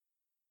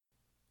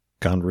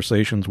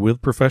Conversations with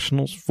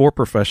professionals for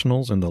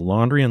professionals in the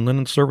laundry and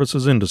linen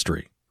services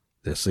industry.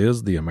 This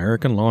is the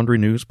American Laundry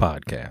News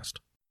Podcast.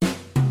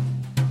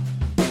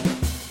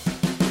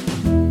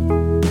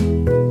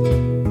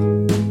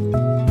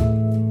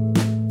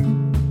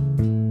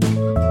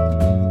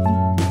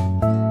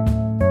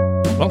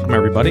 Welcome,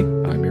 everybody.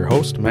 I'm your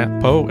host,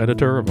 Matt Poe,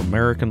 editor of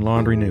American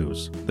Laundry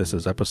News. This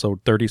is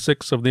episode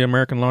 36 of the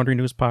American Laundry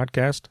News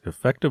Podcast,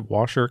 Effective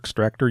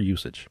Washer-Extractor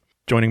Usage.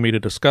 Joining me to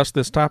discuss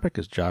this topic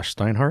is Josh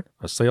Steinhardt,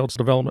 a sales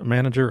development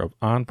manager of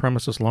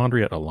on-premises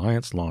laundry at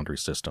Alliance Laundry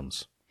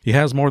Systems. He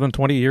has more than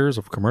 20 years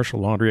of commercial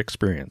laundry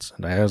experience,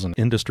 and as an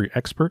industry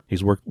expert,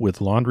 he's worked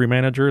with laundry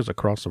managers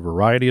across a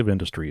variety of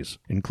industries,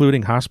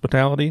 including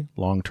hospitality,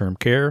 long-term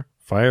care,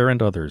 fire,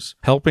 and others,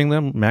 helping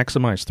them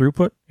maximize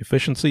throughput,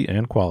 efficiency,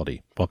 and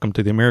quality. Welcome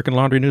to the American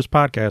Laundry News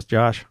Podcast,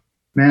 Josh.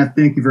 Matt,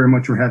 thank you very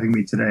much for having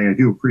me today. I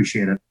do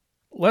appreciate it.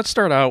 Let's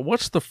start out.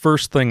 What's the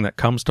first thing that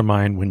comes to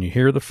mind when you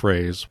hear the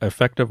phrase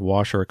effective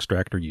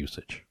washer-extractor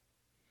usage?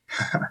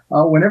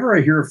 Whenever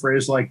I hear a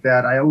phrase like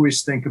that, I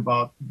always think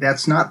about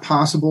that's not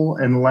possible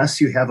unless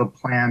you have a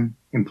plan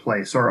in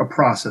place or a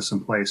process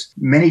in place.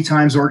 Many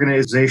times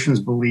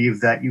organizations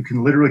believe that you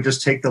can literally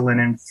just take the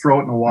linen, throw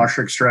it in a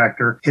washer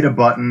extractor, hit a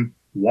button,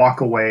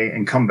 walk away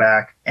and come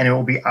back, and it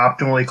will be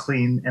optimally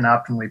clean and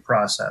optimally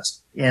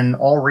processed. In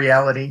all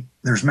reality,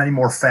 there's many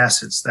more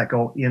facets that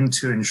go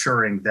into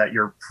ensuring that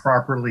you're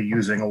properly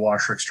using a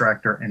washer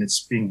extractor and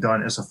it's being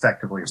done as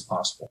effectively as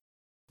possible.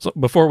 So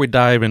before we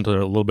dive into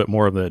a little bit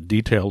more of the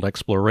detailed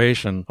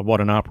exploration of what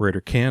an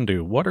operator can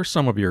do, what are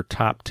some of your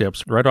top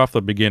tips right off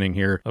the beginning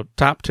here of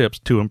top tips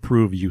to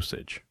improve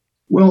usage?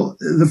 Well,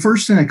 the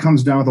first thing that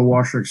comes down with a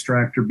washer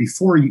extractor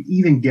before you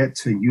even get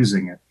to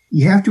using it,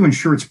 you have to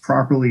ensure it's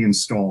properly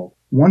installed.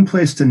 One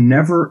place to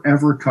never,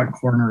 ever cut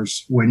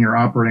corners when you're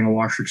operating a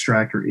washer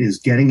extractor is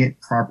getting it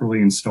properly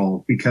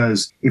installed,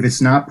 because if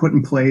it's not put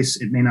in place,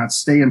 it may not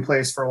stay in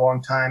place for a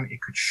long time. It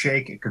could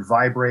shake, it could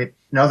vibrate,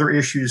 and other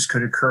issues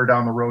could occur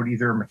down the road,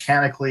 either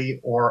mechanically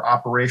or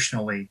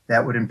operationally,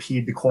 that would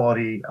impede the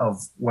quality of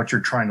what you're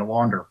trying to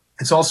launder.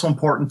 It's also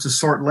important to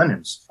sort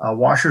linens.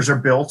 Washers are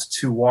built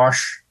to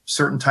wash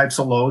certain types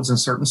of loads and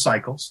certain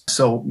cycles.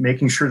 So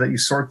making sure that you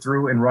sort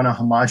through and run a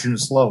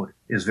homogeneous load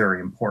is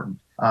very important.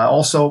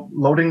 Also,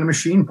 loading the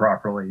machine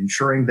properly,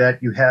 ensuring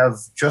that you have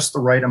just the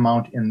right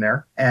amount in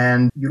there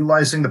and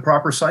utilizing the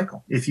proper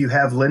cycle. If you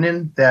have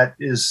linen that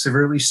is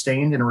severely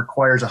stained and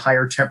requires a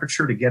higher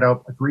temperature to get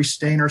out a grease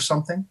stain or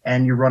something,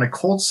 and you run a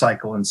cold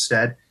cycle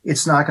instead,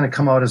 it's not going to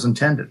come out as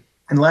intended.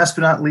 And last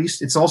but not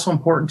least, it's also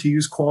important to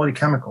use quality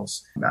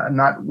chemicals. I'm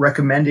not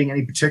recommending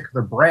any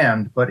particular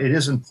brand, but it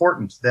is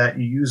important that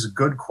you use a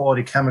good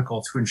quality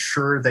chemical to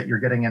ensure that you're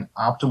getting an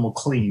optimal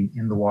clean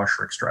in the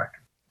washer extractor.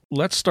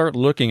 Let's start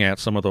looking at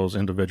some of those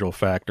individual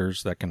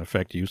factors that can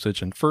affect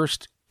usage. And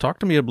first, talk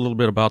to me a little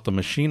bit about the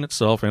machine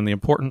itself and the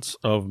importance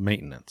of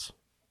maintenance.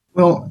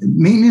 Well,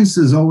 maintenance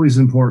is always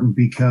important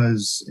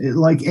because,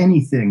 like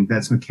anything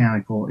that's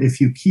mechanical,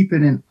 if you keep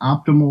it in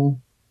optimal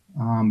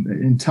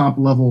in top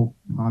level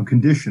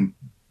condition,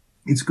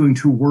 it's going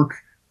to work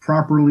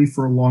properly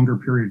for a longer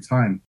period of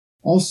time.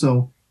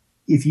 Also,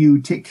 if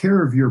you take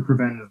care of your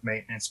preventative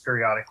maintenance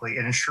periodically,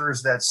 it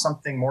ensures that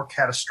something more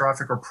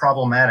catastrophic or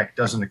problematic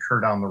doesn't occur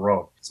down the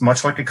road. It's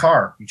much like a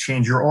car. You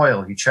change your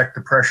oil, you check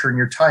the pressure in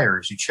your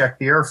tires, you check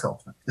the air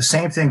filter. The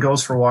same thing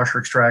goes for washer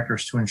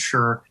extractors to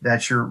ensure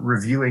that you're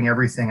reviewing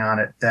everything on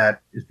it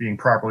that is being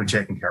properly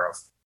taken care of.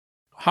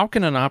 How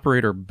can an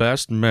operator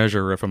best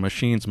measure if a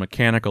machine's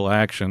mechanical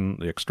action,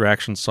 the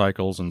extraction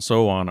cycles, and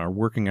so on are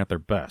working at their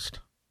best?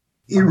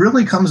 It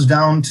really comes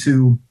down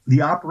to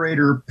the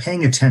operator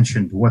paying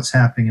attention to what's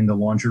happening in the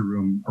laundry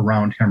room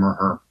around him or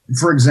her.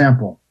 For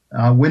example,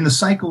 when the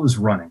cycle is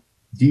running,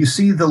 do you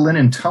see the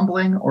linen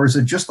tumbling, or is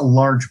it just a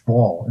large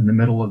ball in the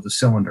middle of the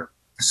cylinder?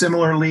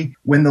 Similarly,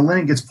 when the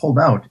linen gets pulled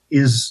out,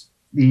 is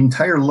the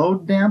entire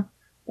load damp,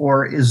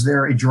 or is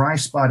there a dry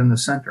spot in the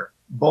center?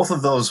 Both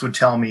of those would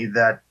tell me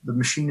that the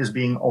machine is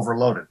being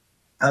overloaded.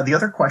 The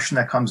other question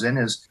that comes in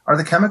is, are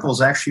the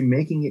chemicals actually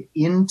making it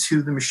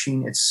into the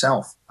machine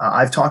itself?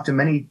 I've talked to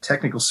many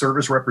technical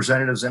service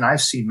representatives, and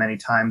I've seen many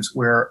times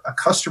where a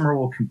customer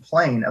will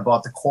complain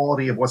about the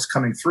quality of what's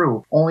coming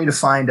through, only to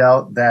find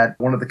out that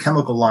one of the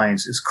chemical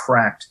lines is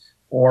cracked,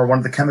 or one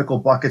of the chemical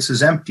buckets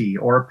is empty,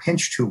 or a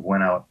pinch tube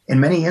went out. In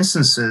many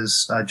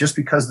instances, just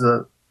because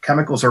the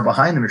chemicals are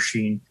behind the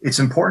machine, it's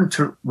important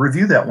to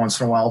review that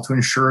once in a while to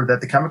ensure that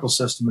the chemical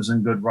system is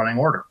in good running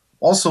order.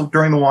 Also,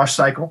 during the wash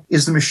cycle,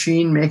 is the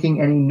machine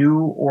making any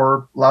new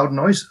or loud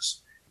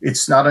noises?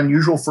 It's not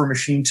unusual for a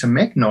machine to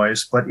make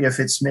noise, but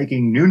if it's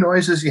making new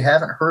noises you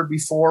haven't heard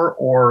before,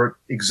 or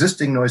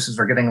existing noises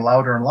are getting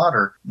louder and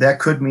louder, that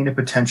could mean a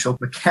potential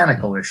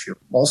mechanical issue.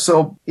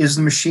 Also, is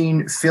the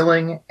machine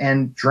filling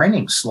and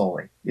draining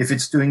slowly? If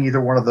it's doing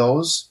either one of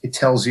those, it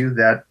tells you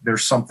that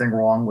there's something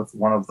wrong with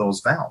one of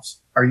those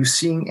valves. Are you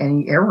seeing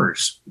any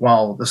errors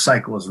while the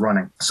cycle is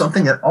running?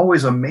 Something that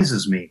always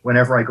amazes me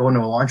whenever I go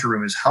into a laundry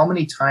room is how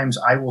many times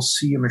I will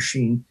see a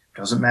machine,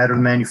 doesn't matter the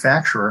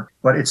manufacturer,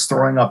 but it's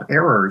throwing up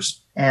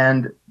errors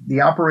and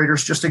the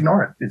operators just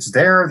ignore it. It's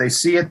there, they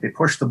see it, they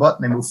push the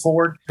button, they move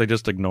forward. They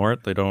just ignore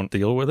it? They don't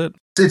deal with it?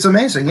 It's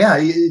amazing. Yeah,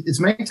 it's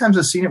many times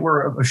I've seen it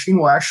where a machine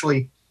will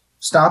actually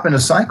stop in a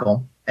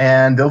cycle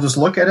and they'll just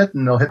look at it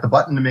and they'll hit the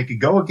button to make it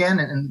go again.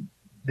 And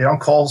they don't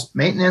call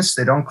maintenance,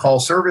 they don't call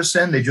service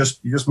in, you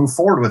just move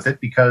forward with it,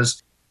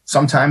 because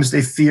sometimes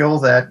they feel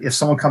that if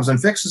someone comes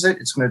and fixes it,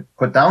 it's going to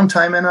put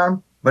downtime in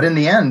on. But in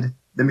the end,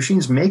 the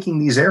machine's making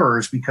these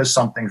errors because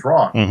something's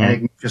wrong,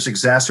 and it just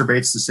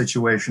exacerbates the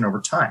situation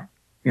over time.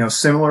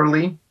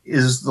 Similarly,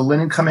 is the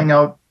linen coming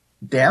out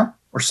damp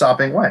or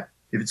sopping wet?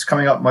 If it's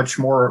coming out much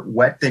more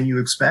wet than you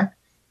expect,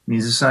 it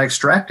means it's not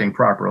extracting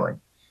properly.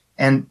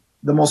 And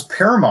the most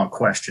paramount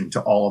question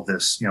to all of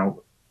this,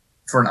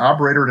 for an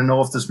operator to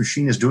know if this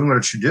machine is doing what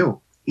it should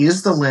do,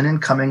 is the linen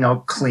coming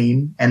out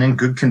clean and in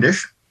good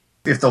condition?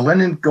 If the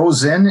linen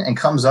goes in and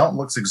comes out and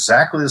looks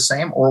exactly the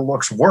same or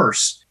looks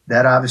worse,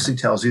 that obviously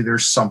tells you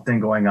there's something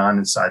going on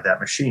inside that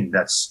machine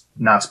that's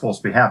not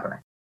supposed to be happening.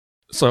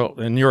 So,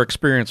 in your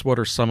experience, what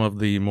are some of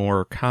the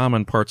more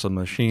common parts of the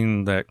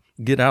machine that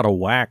get out of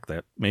whack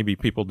that maybe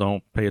people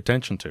don't pay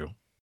attention to?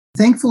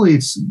 Thankfully,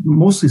 it's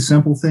mostly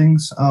simple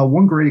things.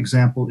 One great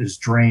example is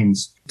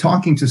drains.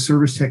 Talking to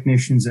service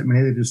technicians at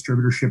many of the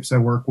distributorships I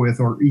work with,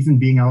 or even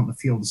being out in the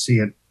field to see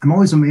it, I'm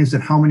always amazed at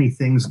how many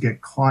things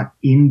get caught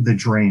in the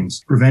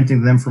drains,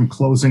 preventing them from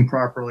closing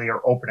properly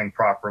or opening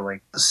properly.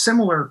 A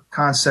similar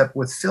concept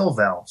with fill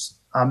valves.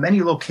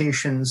 Many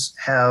locations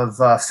have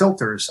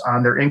filters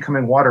on their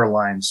incoming water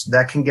lines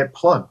that can get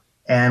plugged.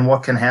 And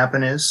what can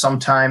happen is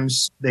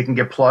sometimes they can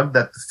get plugged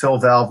that the fill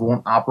valve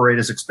won't operate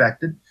as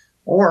expected.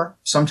 Or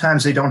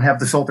sometimes they don't have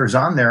the filters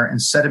on there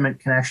and sediment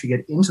can actually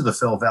get into the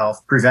fill valve,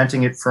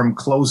 preventing it from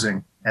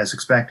closing as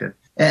expected.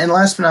 And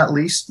last but not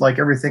least, like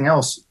everything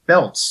else,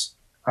 belts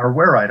are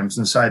wear items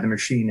inside the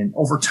machine. And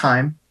over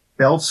time,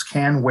 belts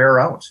can wear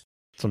out.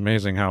 It's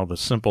amazing how the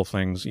simple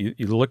things,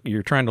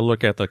 you're trying to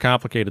look at the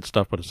complicated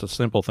stuff, but it's the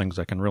simple things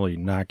that can really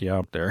knock you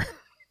out there.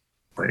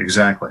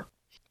 Exactly.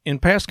 In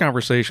past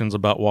conversations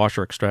about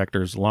washer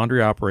extractors,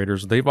 laundry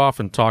operators, they've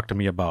often talked to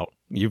me about,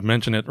 you've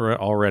mentioned it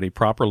already,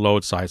 proper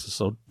load sizes.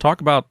 So talk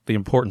about the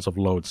importance of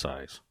load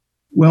size.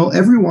 Well,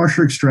 every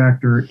washer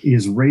extractor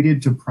is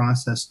rated to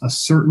process a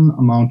certain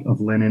amount of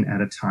linen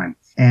at a time.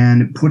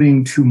 And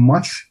putting too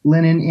much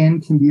linen in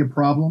can be a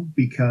problem,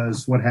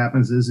 because what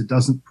happens is it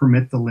doesn't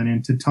permit the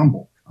linen to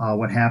tumble.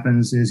 What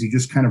happens is you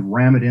just kind of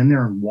ram it in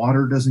there and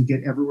water doesn't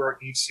get everywhere it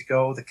needs to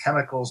go. The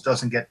chemicals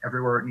doesn't get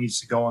everywhere it needs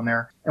to go in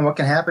there. And what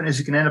can happen is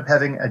you can end up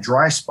having a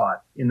dry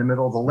spot in the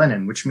middle of the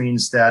linen, which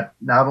means that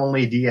not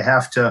only do you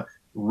have to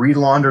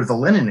re-launder the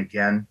linen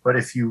again, but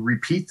if you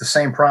repeat the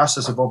same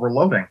process of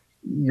overloading,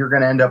 you're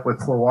going to end up with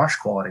poor wash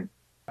quality.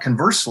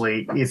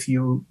 Conversely, if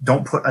you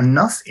don't put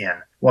enough in,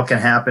 what can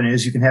happen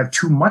is you can have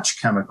too much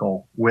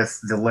chemical with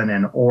the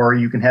linen, or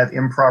you can have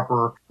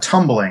improper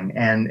tumbling.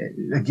 And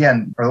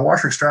again, the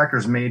washer extractor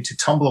is made to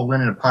tumble the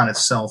linen upon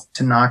itself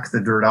to knock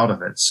the dirt out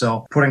of it.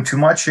 So putting too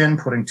much in,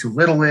 putting too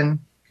little in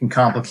can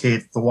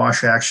complicate the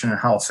wash action and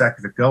how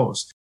effective it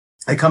goes.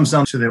 It comes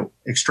down to the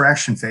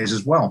extraction phase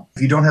as well.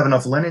 If you don't have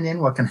enough linen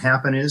in, what can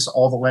happen is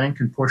all the linen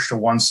can push to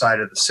one side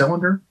of the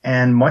cylinder.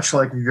 And much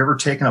like if you've ever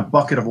taken a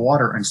bucket of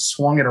water and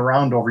swung it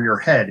around over your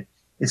head,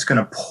 it's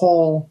going to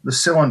pull the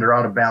cylinder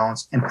out of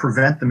balance and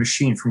prevent the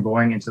machine from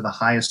going into the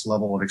highest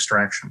level of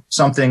extraction.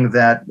 Something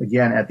that,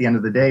 again, at the end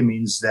of the day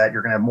means that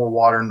you're going to have more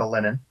water in the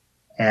linen.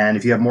 And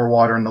if you have more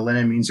water in the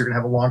linen, it means you're going to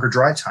have a longer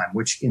dry time,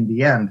 which in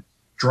the end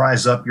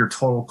dries up your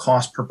total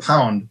cost per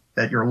pound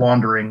that you're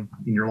laundering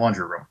in your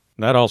laundry room.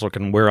 That also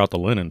can wear out the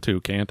linen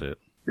too, can't it?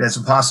 That's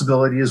a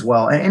possibility as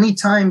well. And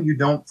anytime you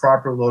don't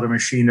properly load a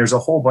machine, there's a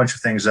whole bunch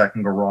of things that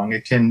can go wrong.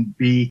 It can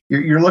be,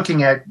 you're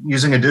looking at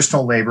using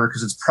additional labor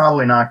because it's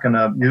probably not going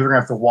to, you're going to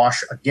have to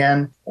wash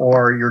again,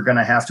 or you're going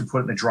to have to put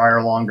it in the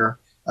dryer longer.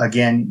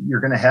 Again,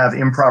 you're going to have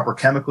improper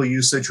chemical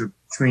usage, which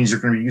means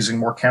you're going to be using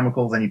more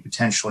chemical than you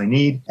potentially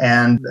need.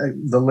 And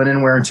the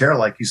linen wear and tear,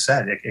 like you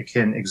said, it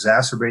can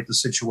exacerbate the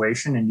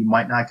situation, and you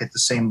might not get the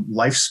same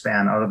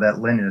lifespan out of that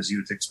linen as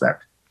you'd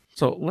expect.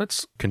 So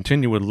let's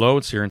continue with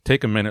loads here and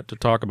take a minute to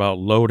talk about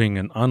loading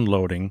and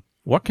unloading.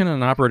 What can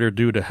an operator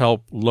do to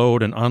help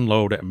load and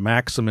unload at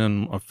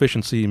maximum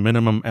efficiency,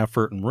 minimum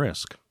effort, and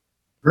risk?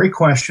 Great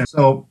question.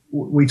 So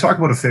we talk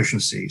about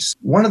efficiencies.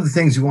 One of the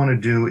things you want to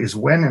do is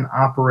when an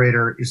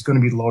operator is going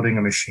to be loading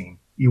a machine,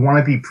 you want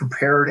to be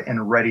prepared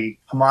and ready.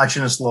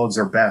 Homogeneous loads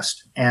are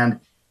best. And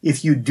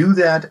if you do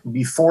that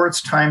before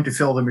it's time to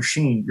fill the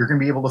machine, you're going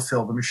to be able to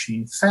fill the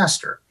machine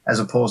faster, as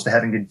opposed to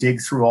having to dig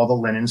through all the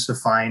linens to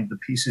find the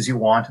pieces you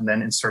want and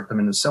then insert them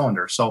in the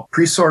cylinder. So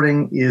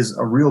pre-sorting is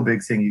a real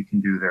big thing you can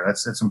do there.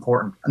 That's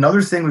important.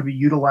 Another thing would be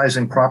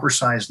utilizing proper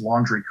sized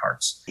laundry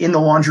carts. In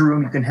the laundry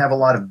room, you can have a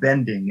lot of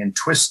bending and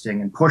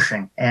twisting and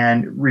pushing,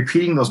 and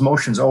repeating those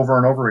motions over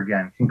and over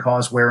again can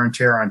cause wear and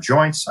tear on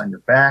joints, on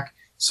your back,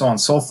 so on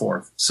and so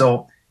forth.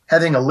 So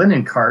having a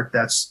linen cart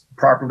that's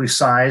properly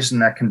sized and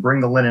that can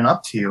bring the linen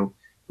up to you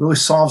really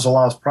solves a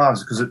lot of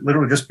problems, because it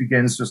literally just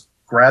begins just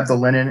grab the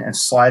linen and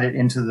slide it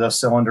into the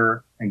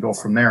cylinder and go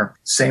from there.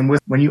 Same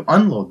with when you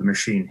unload the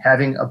machine,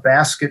 having a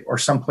basket or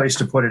some place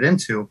to put it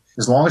into,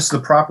 as long as it's the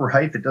proper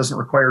height that doesn't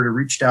require to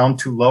reach down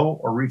too low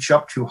or reach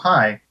up too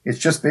high. It's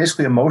just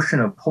basically a motion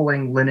of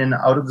pulling linen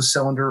out of the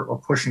cylinder or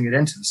pushing it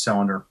into the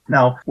cylinder.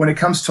 Now, when it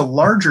comes to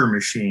larger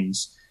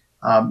machines,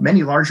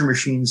 many larger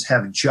machines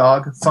have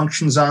jog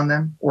functions on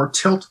them or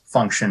tilt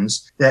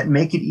functions that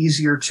make it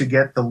easier to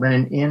get the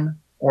linen in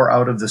or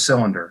out of the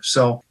cylinder.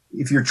 So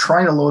if you're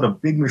trying to load a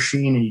big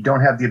machine and you don't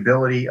have the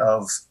ability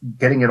of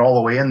getting it all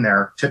the way in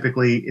there,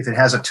 typically if it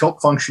has a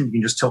tilt function, you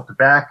can just tilt it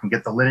back and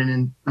get the linen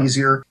in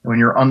easier. And when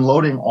you're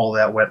unloading all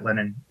that wet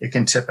linen, it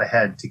can tip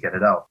ahead to get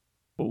it out.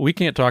 We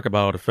can't talk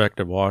about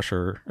effective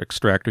washer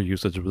extractor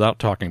usage without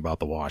talking about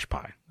the wash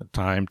pie, the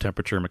time,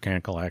 temperature,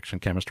 mechanical action,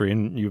 chemistry,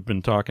 and you've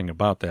been talking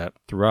about that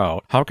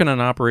throughout. How can an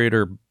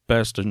operator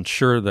best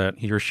ensure that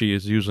he or she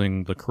is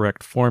using the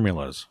correct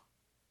formulas?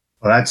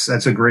 Well,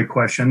 that's a great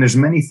question. There's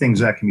many things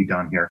that can be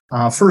done here.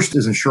 First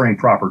is ensuring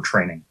proper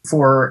training.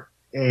 For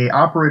a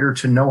operator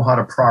to know how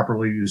to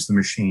properly use the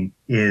machine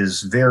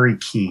is very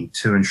key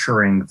to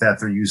ensuring that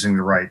they're using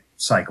the right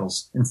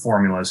cycles and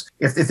formulas.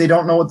 If they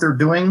don't know what they're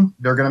doing,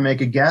 they're going to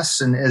make a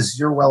guess. And as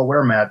you're well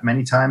aware, Matt,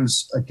 many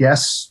times a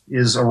guess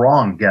is a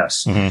wrong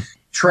guess. Mm-hmm.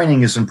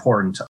 Training is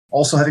important.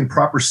 Also having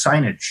proper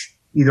signage,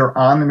 either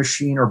on the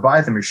machine or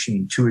by the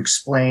machine, to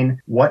explain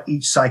what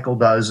each cycle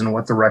does and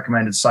what the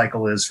recommended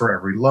cycle is for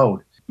every load.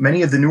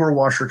 Many of the newer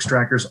washer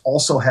extractors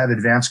also have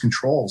advanced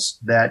controls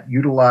that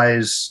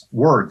utilize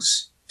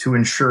words to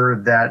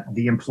ensure that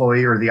the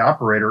employee or the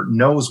operator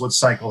knows what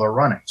cycle they're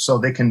running. So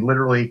they can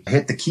literally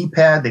hit the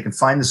keypad, they can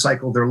find the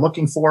cycle they're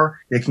looking for,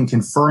 they can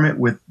confirm it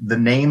with the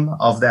name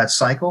of that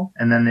cycle,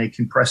 and then they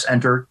can press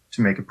enter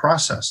to make it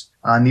process.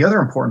 And the other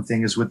important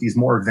thing is with these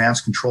more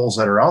advanced controls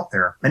that are out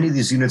there, many of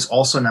these units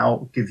also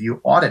now give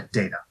you audit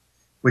data,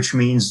 which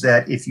means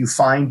that if you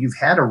find you've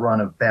had a run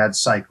of bad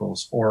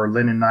cycles or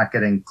linen not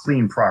getting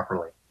cleaned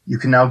properly, you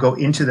can now go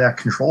into that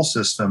control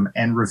system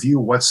and review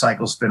what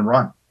cycle's been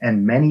run.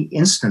 And many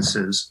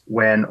instances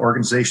when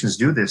organizations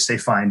do this, they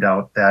find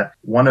out that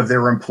one of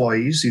their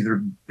employees,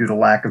 either due to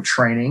lack of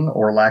training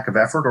or lack of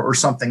effort or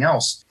something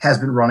else, has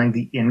been running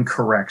the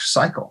incorrect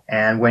cycle.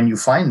 And when you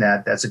find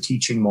that, that's a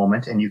teaching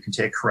moment and you can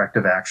take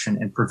corrective action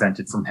and prevent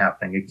it from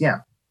happening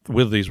again.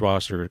 With these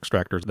washer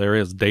extractors, there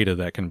is data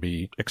that can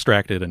be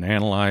extracted and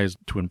analyzed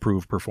to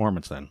improve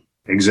performance then.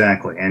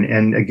 Exactly.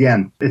 And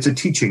again, it's a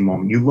teaching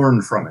moment. You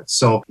learn from it.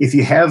 So if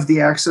you have the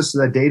access to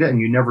that data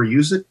and you never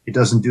use it, it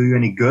doesn't do you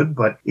any good.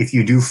 But if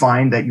you do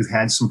find that you've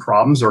had some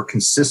problems or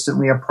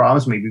consistently have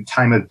problems, maybe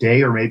time of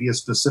day or maybe a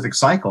specific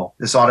cycle,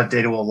 this audit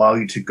data will allow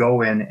you to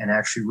go in and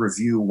actually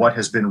review what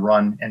has been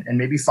run and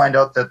maybe find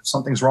out that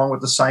something's wrong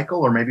with the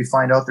cycle or maybe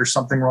find out there's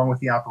something wrong with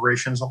the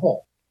operation as a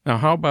whole. Now,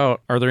 how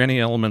about, are there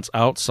any elements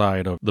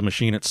outside of the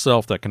machine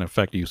itself that can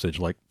affect usage,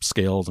 like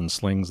scales and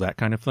slings, that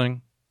kind of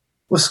thing?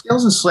 Well,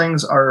 scales and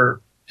slings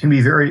can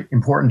be very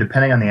important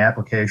depending on the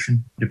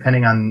application,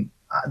 depending on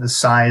the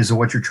size of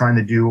what you're trying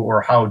to do or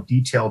how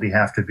detailed you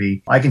have to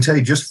be. I can tell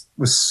you just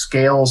with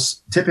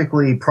scales,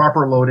 typically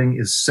proper loading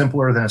is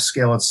simpler than a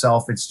scale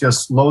itself. It's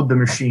just load the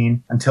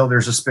machine until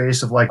there's a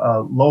space of like a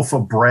loaf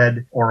of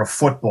bread or a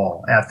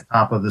football at the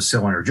top of the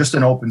cylinder, just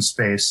an open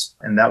space.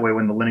 And that way,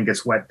 when the linen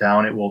gets wet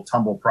down, it will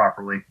tumble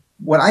properly.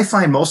 What I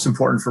find most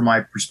important from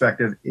my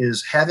perspective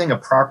is having a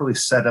properly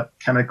set up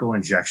chemical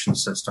injection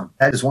system.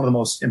 That is one of the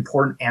most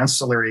important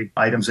ancillary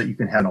items that you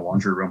can have in a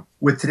laundry room.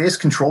 With today's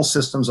control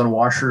systems on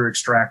washer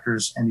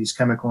extractors and these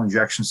chemical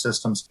injection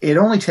systems, it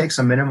only takes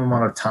a minimum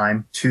amount of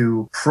time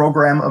to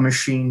program a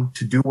machine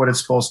to do what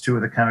it's supposed to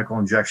with a chemical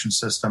injection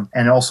system,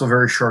 and also a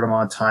very short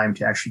amount of time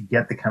to actually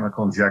get the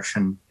chemical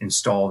injection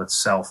installed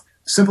itself.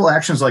 Simple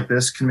actions like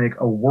this can make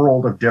a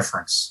world of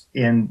difference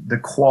in the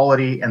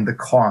quality and the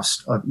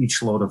cost of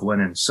each load of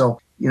linen. So,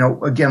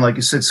 again, like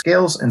you said,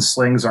 scales and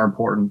slings are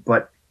important,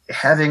 but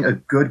having a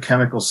good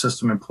chemical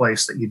system in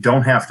place that you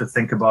don't have to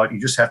think about, you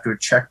just have to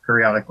check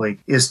periodically,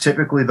 is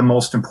typically the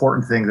most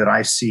important thing that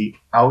I see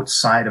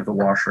outside of the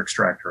washer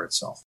extractor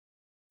itself.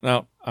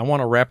 Now, I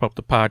want to wrap up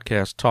the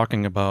podcast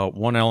talking about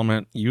one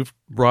element. You've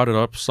brought it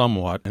up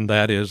somewhat, and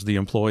that is the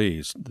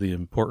employees, the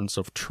importance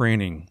of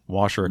training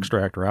washer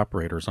extractor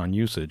operators on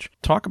usage.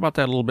 Talk about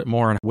that a little bit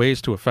more and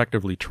ways to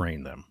effectively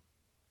train them.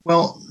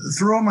 Well,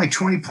 throughout my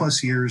 20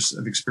 plus years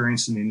of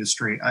experience in the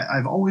industry,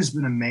 I've always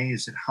been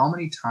amazed at how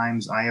many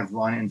times I have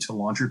run into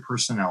laundry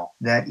personnel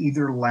that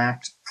either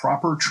lacked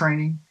proper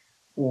training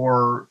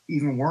or,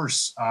 even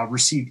worse,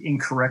 received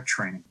incorrect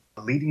training,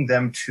 leading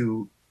them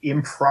to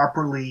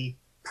improperly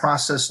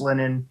process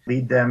linen,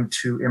 lead them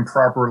to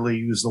improperly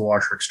use the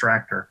washer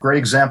extractor. Great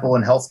example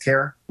in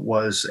healthcare.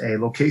 was a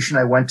location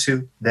I went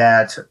to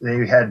that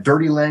they had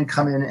dirty linen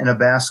come in a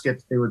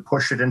basket. They would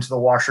push it into the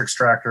washer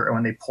extractor, and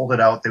when they pulled it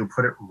out, they would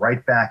put it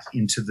right back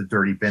into the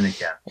dirty bin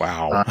again.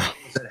 Wow.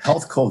 It's a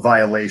health code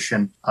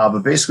violation. But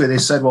basically they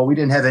said, well, we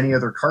didn't have any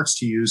other carts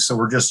to use, so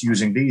we're just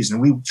using these.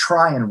 And we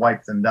try and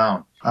wipe them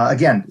down.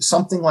 Again,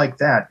 something like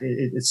that.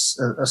 It's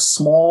a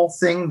small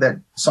thing that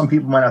some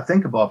people might not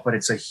think about, but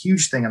it's a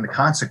huge thing, and the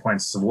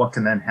consequences of what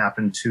can then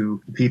happen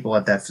to the people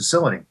at that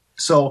facility.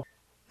 So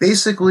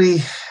basically,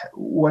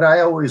 what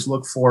I always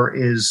look for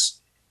is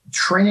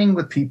training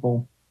with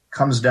people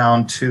comes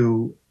down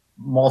to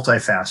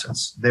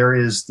multifacets. There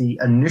is the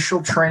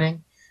initial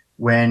training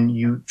when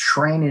you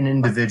train an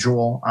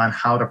individual on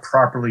how to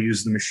properly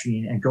use the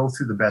machine and go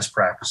through the best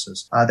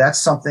practices.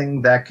 That's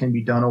something that can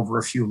be done over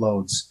a few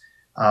loads.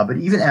 But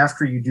even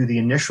after you do the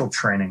initial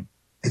training,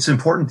 it's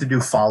important to do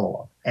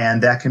follow-up.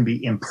 And that can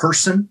be in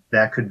person.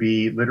 That could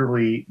be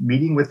literally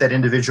meeting with that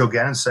individual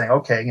again and saying,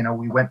 okay,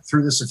 we went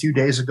through this a few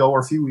days ago or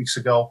a few weeks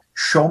ago.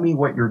 Show me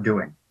what you're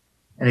doing.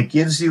 And it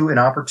gives you an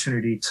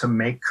opportunity to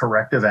make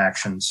corrective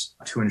actions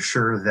to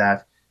ensure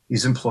that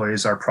these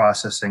employees are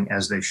processing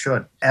as they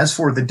should. As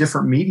for the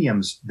different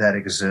mediums that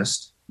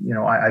exist,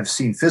 I've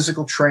seen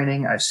physical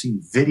training. I've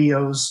seen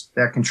videos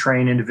that can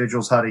train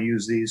individuals how to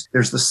use these.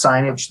 There's the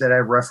signage that I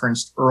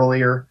referenced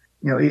earlier.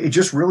 It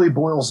just really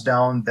boils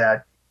down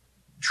that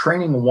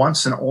training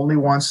once and only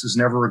once is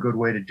never a good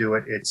way to do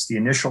it. It's the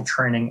initial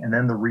training and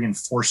then the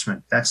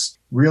reinforcement. That's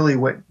really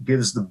what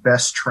gives the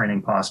best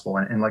training possible.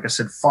 And like I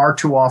said, far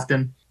too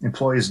often,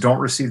 employees don't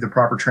receive the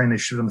proper training they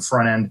should on the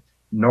front end,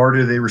 nor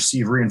do they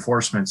receive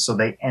reinforcement. So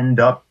they end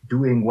up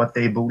doing what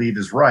they believe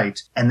is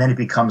right, and then it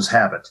becomes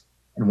habit.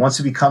 And once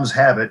it becomes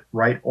habit,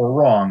 right or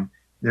wrong,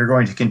 they're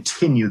going to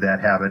continue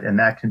that habit, and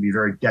that can be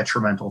very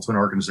detrimental to an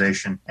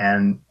organization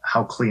and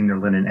how clean their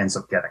linen ends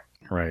up getting.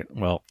 Right.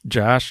 Well,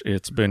 Josh,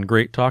 it's been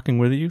great talking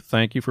with you.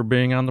 Thank you for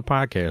being on the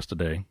podcast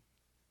today.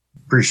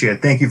 Appreciate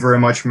it. Thank you very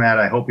much, Matt.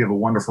 I hope you have a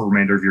wonderful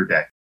remainder of your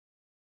day.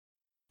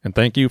 And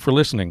thank you for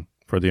listening.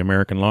 For the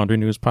American Laundry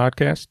News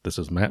Podcast, this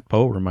is Matt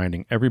Poe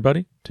reminding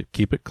everybody to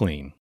keep it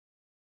clean.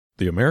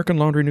 The American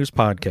Laundry News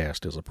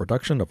Podcast is a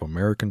production of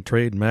American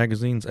Trade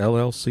Magazines,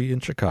 LLC in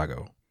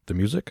Chicago. The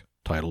music,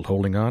 titled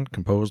Holding On,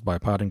 composed by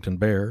Poddington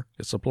Bear,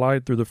 is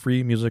supplied through the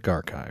Free Music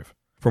Archive.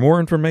 For more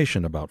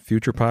information about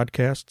future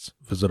podcasts,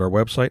 visit our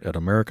website at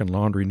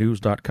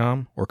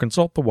AmericanLaundryNews.com or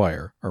consult The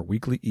Wire, our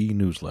weekly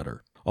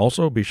e-newsletter.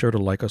 Also, be sure to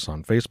like us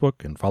on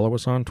Facebook and follow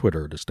us on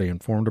Twitter to stay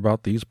informed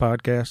about these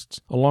podcasts,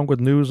 along with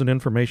news and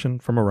information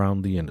from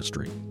around the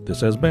industry.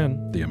 This has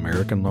been the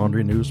American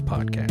Laundry News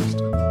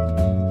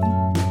Podcast.